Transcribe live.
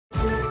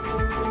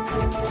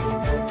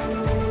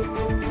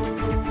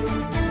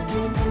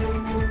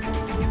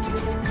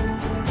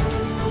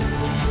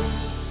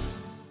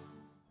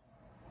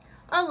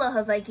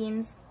Aloha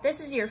Vikings!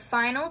 This is your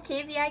final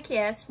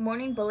KVIKS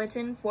morning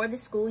bulletin for the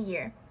school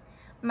year.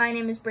 My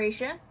name is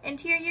Bracia, and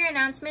here are your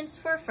announcements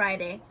for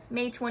Friday,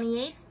 May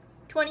 28th,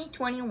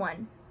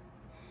 2021.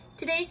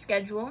 Today's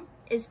schedule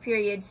is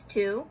periods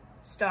 2,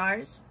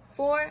 stars,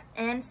 4,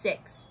 and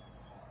 6.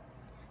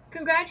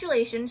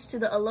 Congratulations to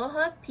the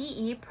Aloha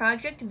PE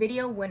project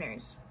video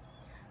winners.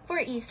 For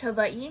East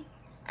Hawaii,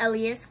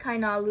 Elias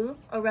Kainalu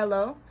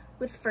Orello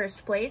with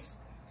first place,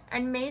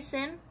 and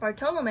Mason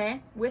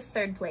Bartolome with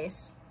third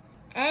place.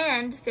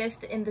 And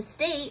fifth in the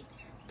state,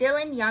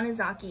 Dylan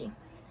Yanazaki.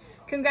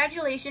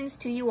 Congratulations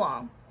to you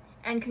all,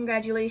 and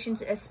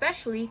congratulations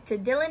especially to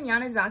Dylan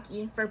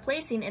Yanazaki for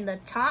placing in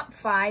the top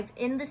 5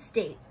 in the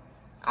state.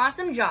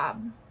 Awesome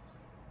job!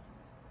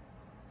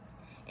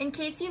 In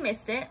case you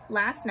missed it,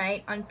 last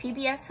night on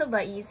PBS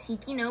Hawaii's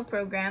Hiki no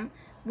program,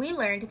 we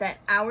learned that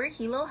our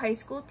Hilo High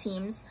School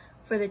teams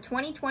for the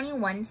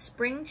 2021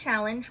 Spring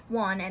Challenge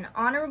won an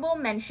honorable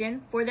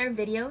mention for their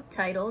video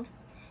titled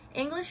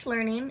English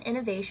Learning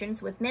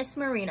Innovations with Miss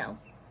Marino.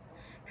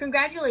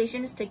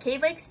 Congratulations to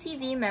KVIKS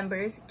TV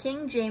members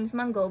King James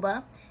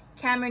Mangoba,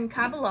 Cameron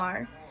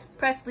Caballar,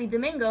 Presley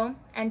Domingo,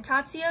 and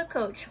Tatsuya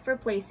Coach for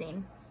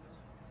placing.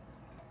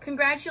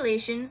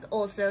 Congratulations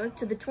also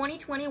to the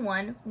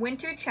 2021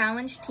 Winter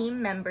Challenge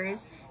team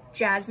members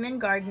Jasmine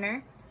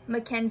Gardner,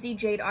 Mackenzie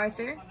Jade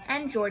Arthur,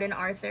 and Jordan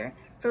Arthur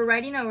for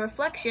writing a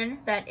reflection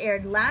that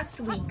aired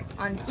last week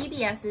on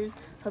PBS's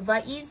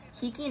Hawaii's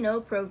Hiki no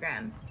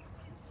program.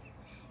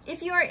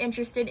 If you are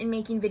interested in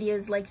making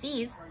videos like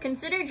these,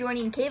 consider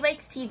joining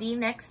KVIKS TV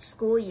next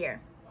school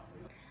year.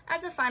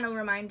 As a final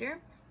reminder,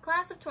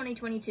 class of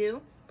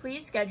 2022,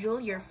 please schedule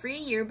your free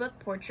yearbook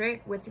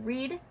portrait with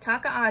Reed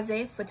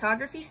Takaaze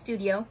Photography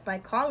Studio by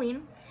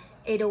calling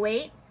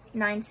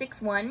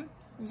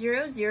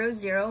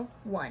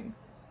 808-961-0001.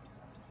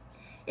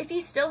 If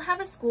you still have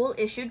a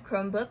school-issued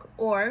Chromebook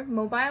or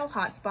mobile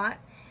hotspot,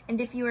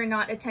 and if you are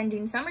not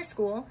attending summer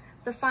school,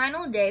 the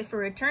final day for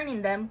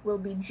returning them will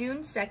be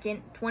June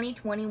 2nd,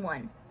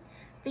 2021.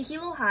 The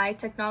Hilo High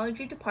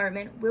Technology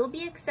Department will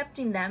be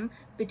accepting them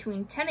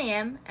between 10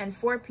 a.m. and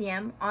 4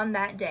 p.m. on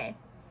that day,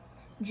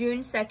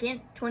 June 2nd,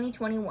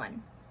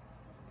 2021.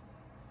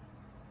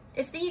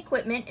 If the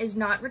equipment is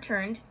not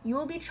returned, you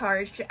will be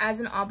charged as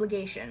an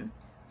obligation.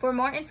 For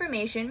more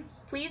information,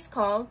 please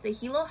call the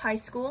Hilo High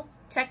School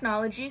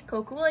Technology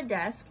Kokua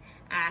Desk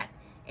at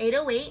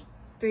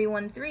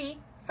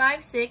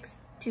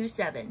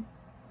 808-313-5627.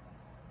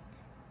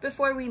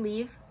 Before we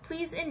leave,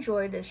 please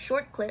enjoy this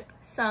short clip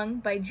sung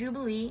by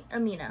Jubilee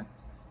Amina.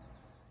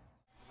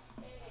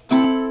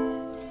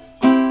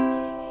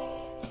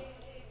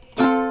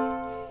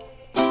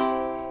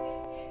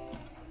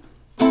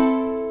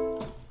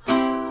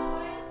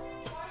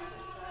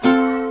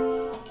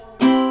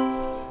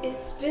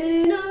 It's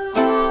been a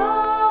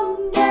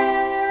long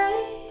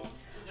day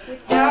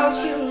without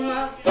you,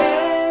 my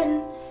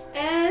friend,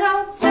 and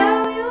I'll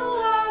tell you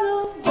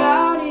all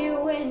about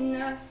it when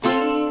I see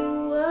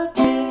you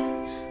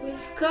again.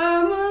 We've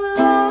come a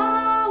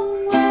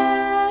long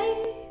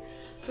way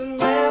from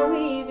where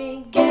we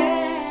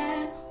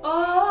began. Oh,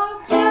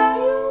 I'll tell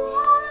you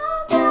all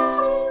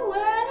about it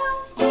when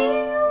I see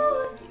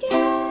you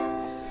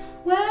again.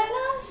 When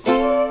I see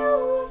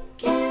you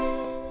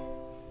again.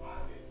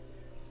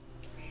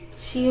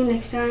 See you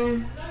next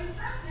time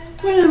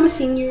when I'm a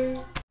senior.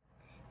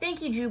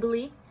 Thank you,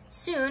 Jubilee.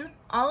 Soon,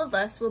 all of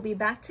us will be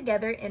back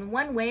together in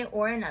one way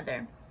or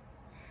another.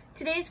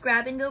 Today's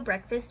grab-and-go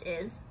breakfast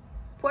is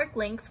pork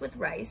links with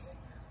rice,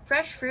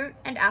 fresh fruit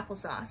and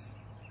applesauce.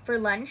 For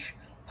lunch,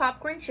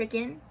 popcorn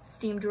chicken,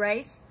 steamed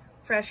rice,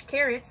 fresh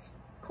carrots,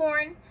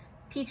 corn,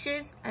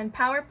 peaches, and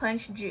Power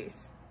Punch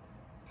juice.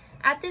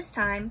 At this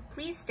time,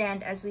 please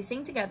stand as we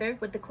sing together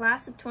with the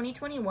Class of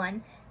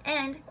 2021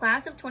 and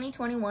Class of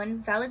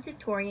 2021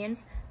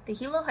 valedictorians, the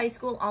Hilo High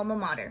School alma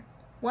mater.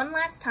 One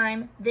last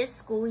time this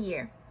school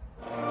year.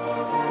 Beneath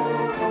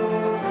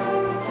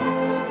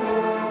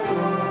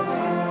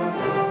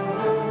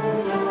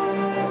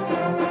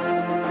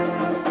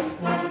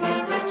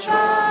the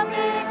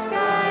tropic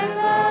skies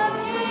of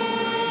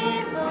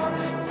Hilo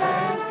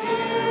stands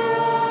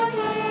still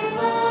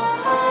Hilo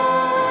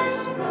High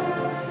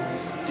School.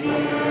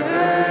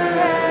 Dearer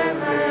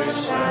ever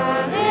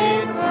shall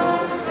it grow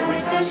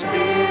with the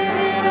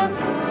spirit of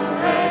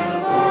blue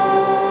and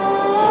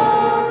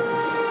gold.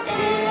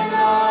 In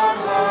our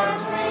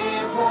hearts we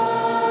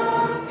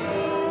hold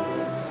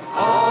thee,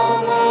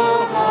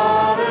 alma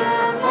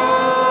mater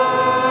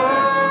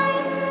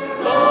mine.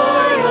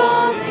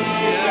 Loyalty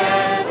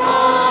and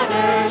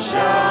honor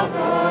shall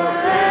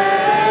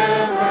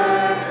forever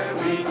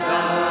be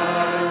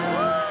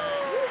thine.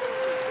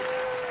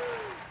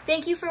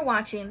 Thank you for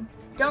watching.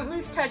 Don't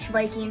lose touch,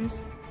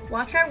 Vikings.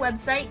 Watch our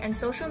website and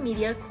social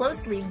media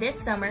closely this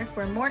summer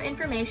for more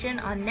information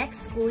on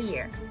next school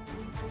year.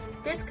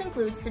 This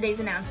concludes today's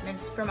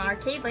announcements from our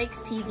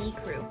KVIKS TV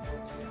crew.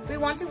 We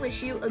want to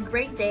wish you a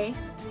great day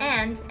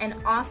and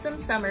an awesome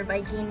summer,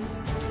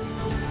 Vikings.